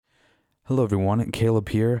Hello everyone, Caleb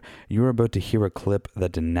here. You're about to hear a clip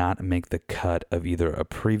that did not make the cut of either a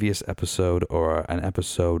previous episode or an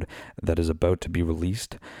episode that is about to be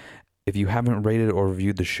released. If you haven't rated or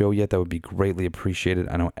reviewed the show yet, that would be greatly appreciated.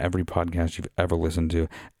 I know every podcast you've ever listened to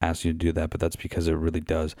asks you to do that, but that's because it really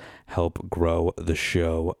does help grow the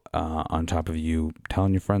show on top of you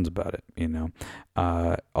telling your friends about it, you know.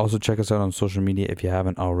 Also check us out on social media if you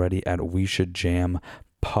haven't already at We Should Jam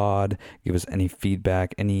Pod. Give us any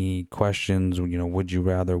feedback, any questions, you know, would you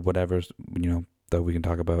rather, whatever, you know, that we can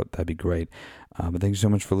talk about. That'd be great. But thank you so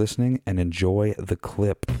much for listening and enjoy the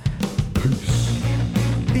clip. Peace.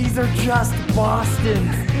 These are just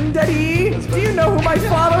Bostons. Daddy, do you know who my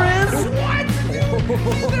father is? What?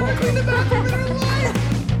 He's never cleaned the bathroom in her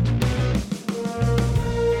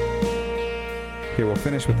life. Here, we'll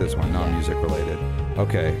finish with this one, not music related.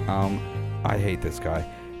 Okay, I hate this guy.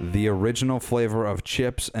 The original flavor of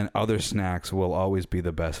chips and other snacks will always be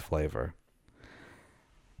the best flavor.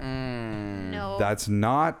 No. That's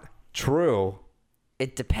not true.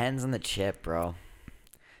 It depends on the chip, bro.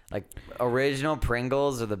 Like, original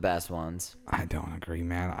Pringles are the best ones. I don't agree,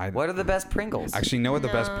 man. What are the best Pringles? Actually, you know what the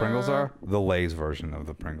best Pringles are? The Lay's version of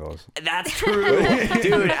the Pringles. That's true.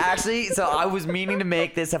 Dude, actually, so I was meaning to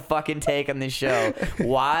make this a fucking take on this show.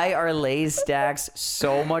 Why are Lay's stacks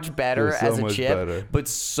so much better They're so as a much chip, better. but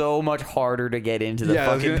so much harder to get into the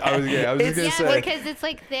Yeah, I was fucking just It's- gonna Yeah, say. because it's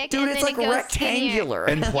like thick Dude, and it's then like it goes rectangular.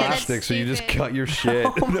 And that's plastic, so you just stupid. cut your shit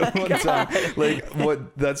Oh my one time. Like,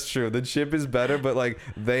 what? That's true. The chip is better, but like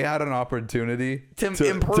they had an opportunity To to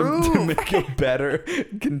improve. make a better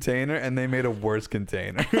container, and they made a worse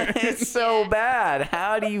container. It's so bad.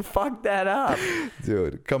 How do you fuck that up?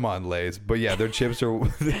 Dude, come on, Lay's. But yeah, their chips are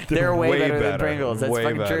They're way better than Pringles. That's way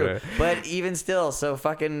fucking better. true. But even still, so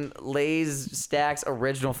fucking Lay's stacks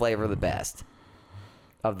original flavor the best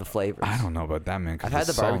of the flavors. I don't know about that, man. 'cause I've had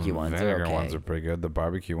the salt barbecue and ones. They're Vinegar okay. ones are pretty good. The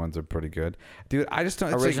barbecue ones are pretty good. Dude, I just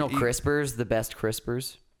don't. It's Original like, Crispers, the best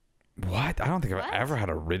Crispers. What? I don't think I've What? ever had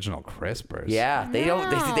original Crispers. Yeah, they don't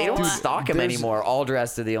No. stock them there's- anymore. All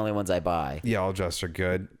dressed are the only ones I buy. Yeah, all just are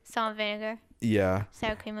good. Salt and vinegar, Yeah.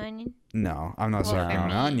 sour cream, onion. No, I'm not Well, such for an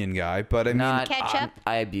me- onion guy, but I mean, Not Ketchup?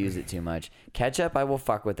 I abuse it too much. Ketchup, I will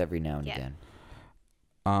fuck with every now and Yeah. again.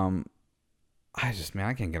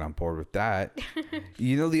 I can't get on board with that.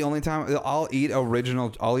 You know, the only time I'll eat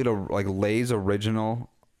like Lay's original,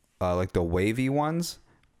 like the wavy ones.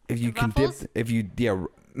 If you can dip, Ruffles?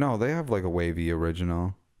 no, they have like a wavy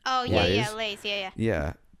original. Oh yeah, Lay's? yeah, Lay's,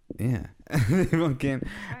 yeah. Yeah. Fucking,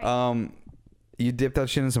 you dip that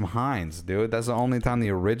shit in some Heinz, dude. That's the only time the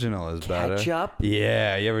original is better. Ketchup?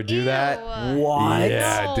 Yeah, you ever do Ew. that? What?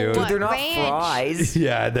 Yeah, No, dude. Dude, they're not ranch. fries.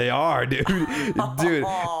 Yeah, they are, dude. Dude,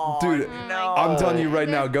 no. I'm telling you right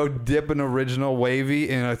now, go dip an original wavy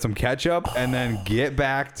in some ketchup and then get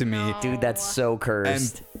back to me Dude, that's so and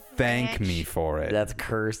cursed. thank Ranch. me for it. That's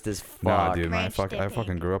cursed as fuck. Nah, dude, man, I Ranch fucking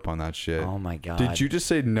dipping. grew up on that shit. Oh my god. Did you just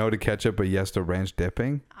say no to ketchup but yes to ranch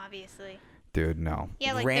dipping? Obviously. Dude, no.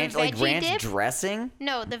 Yeah, like ranch, the like veggie ranch dip. dressing?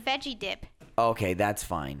 No, the veggie dip. Okay, that's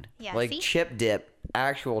fine. Yeah, like see? chip dip,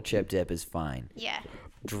 actual chip dip is fine. Yeah.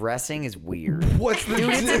 Dressing is weird. What's the Dude,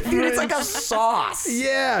 it's like a sauce.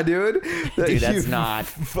 Yeah, dude. Dude, that's you not-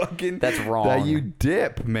 fucking. that's That wrong. you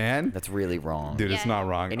dip, man. That's really wrong. Dude, it's Yeah. not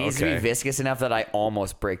wrong. It needs to be viscous enough that I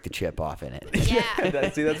almost break the chip off in it. Yeah.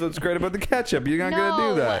 See, that's what's great about the ketchup. You're not gonna do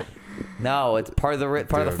No. that, No, it's part of the part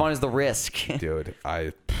of the Dude. fun is the risk. dude.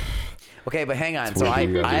 Okay, but hang on. It's So weird that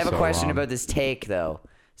you guys I are have a so question wrong. about this take though.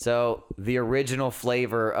 So the original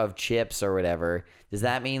flavor of chips or whatever, does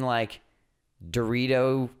that mean like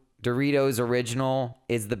Doritos original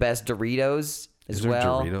is the best Doritos as Is there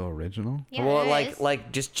well? Dorito original? Yeah, Well, there is.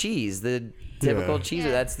 like just cheese, the typical Yeah. cheese.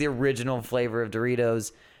 Yeah. That's the original flavor of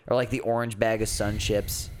Doritos, or like the orange bag of Sun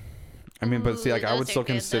Chips. I mean, but see, Ooh, like, I those would are still good,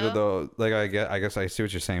 consider though. those. Like, I guess I see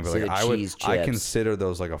what you're saying, but So like, the I would, cheese I chips. consider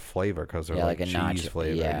those like a flavor because they're Yeah, like, like a cheese nacho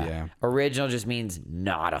flavored. Yeah. Original just means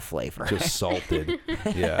not a flavor. Just salted.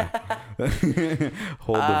 Yeah.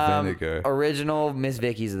 Hold the vinegar. Original Miss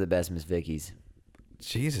Vicky's are the best Miss Vicky's.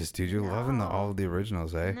 Jesus, dude, you're loving all of the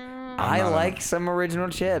originals, eh? I like some original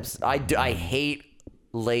chips. I hate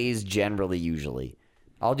Lay's generally, usually.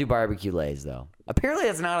 I'll do barbecue Lay's, though. Apparently,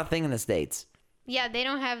 that's not a thing in the States. Yeah, they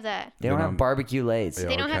don't have that. They don't have barbecue Lay's. Yeah.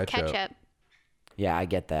 They or don't have ketchup. ketchup. Yeah, I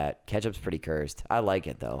get that. Ketchup's pretty cursed. I like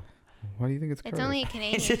it, though. Why do you think it's It's cursed? only a It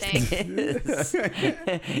Canadian just thing.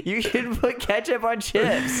 is. You should put ketchup on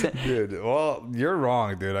chips. Dude, well, you're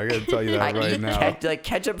wrong, dude. I gotta tell you I that right eat now. like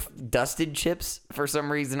ketchup dusted chips for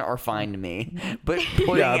some reason are fine to me, but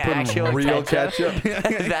putting Yeah, putting actual real ketchup,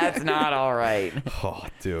 ketchup. that's not all right. Oh,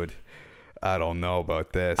 dude. I don't know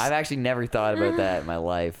about this. I've actually never thought about that in my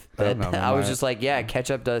life. I don't That know, I was my- just like, yeah,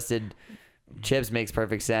 ketchup dusted chips makes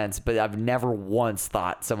perfect sense, but I've never once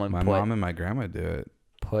thought someone My mom and my grandma do it.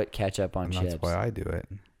 put ketchup on And chips. that's why I do it.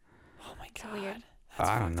 Oh my god. weird.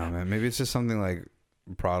 I don't know, man. Maybe it's just something like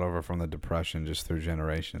brought over from the Depression just through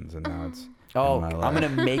generations, and now it's. Oh, in my I'm life. gonna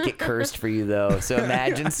make it cursed for you though. So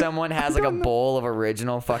imagine someone has like a bowl of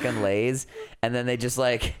original fucking Lay's, and then they just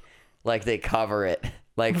like they cover it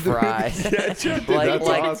like fries, Dude, like that's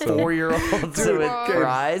awesome. 4-year-olds Dude, with okay,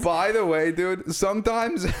 fries. by the way, dude,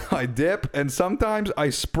 sometimes I dip and sometimes I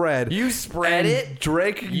spread. You spread And it?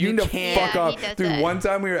 Drake, you need to can't. fuck Yeah, off. he does Dude, that. one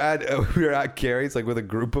time we were at Carrie's like with a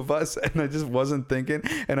group of us, and I just wasn't thinking,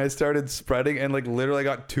 and I started spreading, and like literally I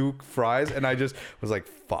got 2 fries, and I just was like,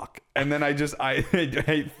 fuck. And then I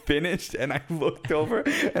finished, and I looked over,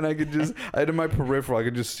 and I had in my peripheral, I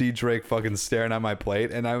could just see Drake fucking staring at my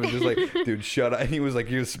plate, and I was just like, dude, shut up. And he was like,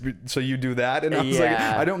 so you do that? And I was like,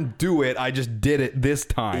 Yeah. I don't do it. I just did it this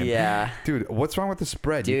time. Yeah. Dude, what's wrong with the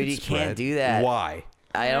spread? Dude, can you can't spread. do that. Why?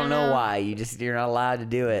 I don't know why. You're not allowed to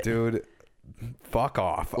do it. Dude, fuck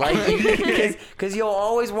off. Like, because you'll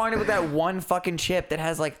always wind up with that one fucking chip that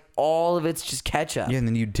has like all of it's just ketchup. Yeah, and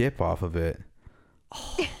then you dip off of it.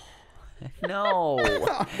 No,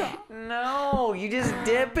 no, you just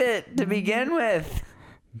dip it to begin with.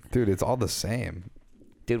 Dude, it's all the same.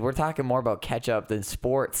 Dude, we're talking more about ketchup than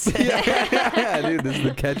sports. Yeah, dude, this is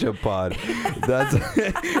the ketchup pod. That's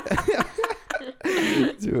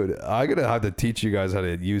dude, I'm gonna have to teach you guys how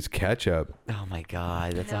to use ketchup. Oh my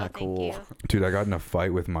god, that's No, not thank cool. you. Dude, I got in a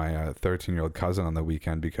fight with my 13-year-old cousin on the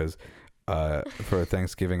weekend because for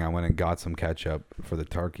Thanksgiving I went and got some ketchup for the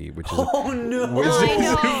turkey, which is Oh no,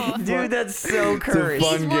 I know. dude, that's so it's a cursed.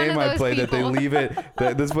 fun He's one game of I those play that they people. leave it.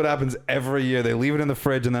 This is what happens every year. They leave it in the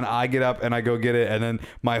fridge, and then I get up and I go get it, and then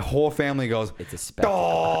my whole family goes, It's a spectacle.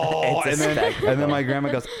 "Oh!" It's a and spectacle. then my grandma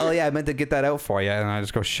goes, "Oh yeah, I meant to get that out for you," and I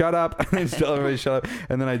just go, "Shut up!" and then tell everybody shut up,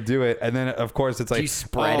 and then I do it, and then of course it's like, you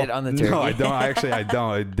spread "Oh, it on the No, I turkey? don't. Actually, I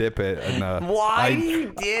don't. I dip it. And, Why do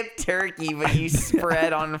you dip turkey but you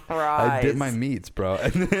spread on fries? I dip my meats, bro,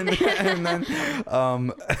 and then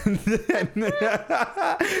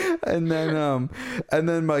and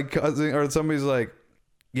then my cousin or somebody's like,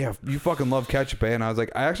 "Yeah, you fucking love ketchup, eh?" And I was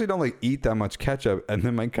like, "I actually don't like eat that much ketchup." And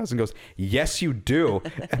then my cousin goes, "Yes, you do."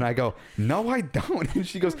 And I go, "No, I don't." And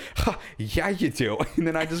she goes, "Huh, yeah, you do." And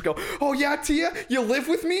then I just go, "Oh yeah, Tia, you live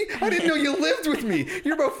with me? I didn't know you lived with me.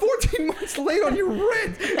 You're about 14 months late on your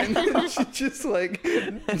rent." And then she just like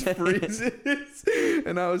freezes,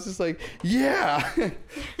 and I was just like, "Yeah."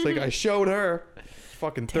 It's like I showed her,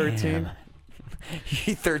 fucking 13. Damn.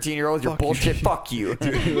 You 13-year-old, you're Fuck you. bullshit. Fuck you.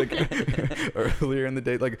 Dude, like earlier in the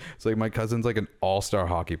day, like it's like my cousin's like an all-star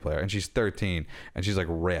hockey player, and she's 13, and she's like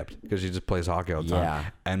ripped because she just plays hockey all the time. Yeah.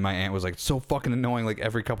 And my aunt was like, so fucking annoying. Like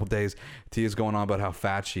every couple days, Tia's going on about how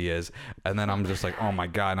fat she is, and then I'm just like, oh my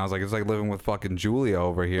god. And I was like, it's like living with fucking Julia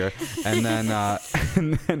over here. And then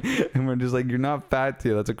and we're just like, you're not fat,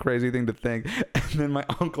 Tia. That's a crazy thing to think. And then my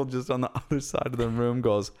uncle just on the other side of the room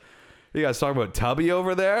goes, "You guys talking about Tubby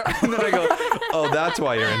over there?" And then I go, "Oh, that's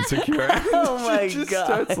why you're insecure." Oh my She just God.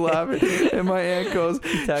 starts laughing, and my aunt goes,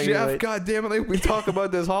 talking "Jeff, about- God damn it, like, we talk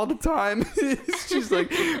about this all the time." She's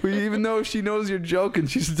like, even though she knows you're joking,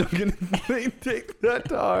 she's still gonna take that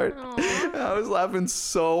to heart. And I was laughing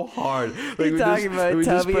so hard. Like, talking about we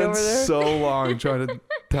just Tubby spent over there? so long trying to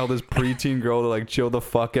tell this preteen girl to like chill the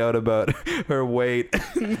fuck out about her weight.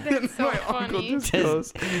 And then so my uncle funny. just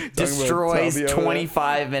goes, Destroys talking about Tubby over there.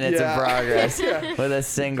 25 minutes Yeah. of progress with a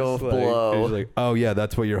single Like, blow. he's like, "Oh yeah,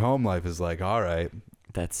 that's what your home life is like." All right.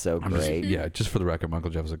 That's so I'm just- great. yeah, just for the record,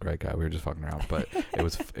 Uncle Jeff was a great guy. We were just fucking around, but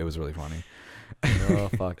it was really funny. Oh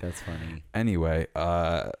fuck, that's funny. Anyway,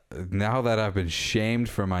 now that I've been shamed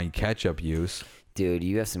for my ketchup use, Dude,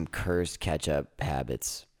 you have some cursed ketchup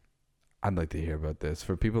habits. I'd like to hear about this.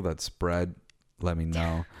 For people that spread, let me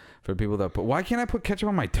know. For people that put, why can't I put ketchup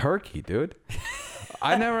on my turkey, dude?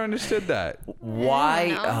 I never understood that. Why?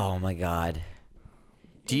 know. Oh my god.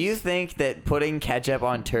 Do you think that putting ketchup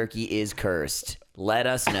on turkey is cursed? Let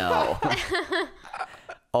us know.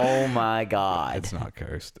 Oh my god. It's not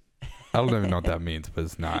cursed. I don't even know what that means, but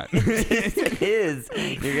it's not. It is.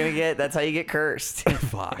 You're gonna get. That's how you get cursed.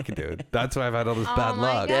 Fuck, dude. That's why I've had all this Oh bad my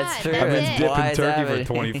luck. God, That's true. I've been that's it. Why dipping is turkey that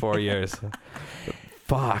for 24 years.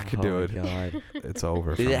 Fuck, Oh dude. my god. It's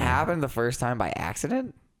over. Did for it me. happen the first time by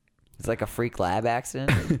accident? It's like a freak lab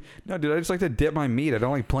accident. No, dude, I just like to dip my meat. I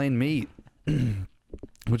don't like plain meat.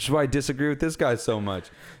 Which is why I disagree with this guy so much.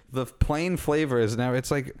 The plain flavor is now,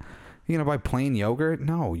 it's like, you gonna buy plain yogurt?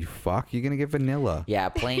 No, you fuck. You're gonna get vanilla. Yeah,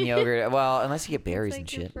 plain yogurt. Well, unless you get berries It's and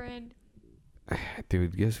like your shit. friend.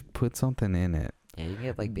 Dude, just put something in it. Yeah, you can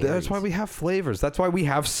get like berries. That's why we have flavors. That's why we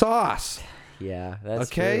have sauce. Yeah, that's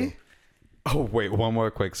Okay. Oh wait, one more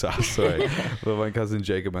quick sauce. Sorry, but my cousin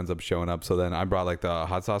Jacob ends up showing up. So then I brought like the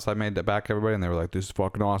hot sauce I made back to everybody, and they were like, "This is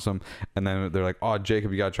fucking awesome." And then they're like, "Oh,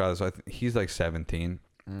 Jacob, you gotta try this." So he's like 17,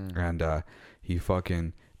 and he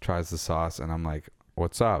fucking tries the sauce, and I'm like,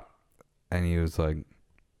 "What's up?" And he was like,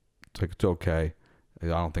 "It's okay. I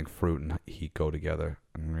don't think fruit and heat go together."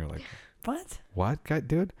 And we were like, what, guy,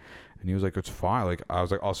 dude? And he was like, "It's fine." Like I was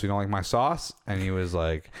like, "Oh, so you don't like my sauce?" And he was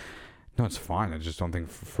like, "No, it's fine. I just don't think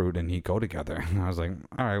fruit and heat go together." And I was like,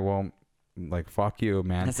 "All right, well, like fuck you,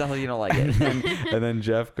 man." That's not you don't like it. And then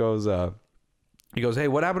Jeff goes, he goes, "Hey,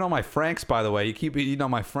 what happened on my Franks, by the way? You keep eating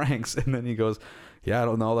on my Franks." And then he goes, "Yeah, I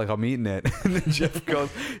don't know. Like, I'm eating it." And then Jeff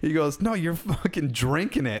goes, "No, you're fucking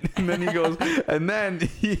drinking it." And then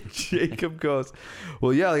Jacob goes,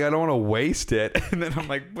 "Well, yeah, like, I don't want to waste it." And then I'm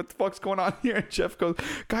like, "What the fuck's going on here?" And Jeff goes,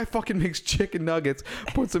 "Guy fucking makes chicken nuggets,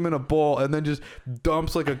 puts them in a bowl, and then just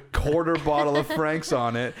dumps like a quarter bottle of Franks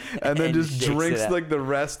on it, and then And just shakes drinks it up. like the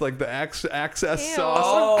rest, like the excess Ew. sauce."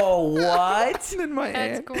 Oh, what? And then my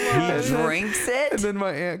That's aunt, gross. He and then- drinks it? and then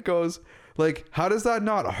my aunt goes, like, "How does that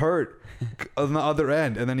not hurt on the other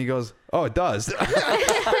end?" And then he goes, "Oh, it does."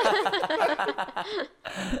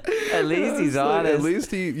 At least he's It's like, honest. At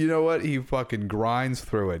least he, you know what? He fucking grinds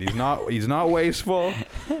through it. He's not wasteful,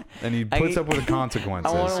 and he puts up with the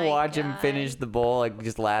consequences. I want to my watch him God. finish the bowl, like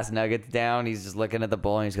just last nuggets down. He's just looking at the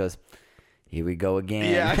bowl and he just goes, "Here we go again."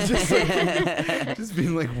 Yeah, just like, just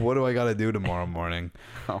being like, "What do I got to do tomorrow morning?"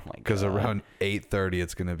 Oh my god. Because around 8:30,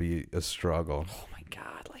 it's gonna be a struggle. Oh my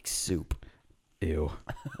god, like soup. Ew,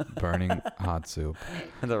 burning hot soup.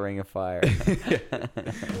 The Ring of Fire.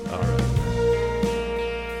 All right.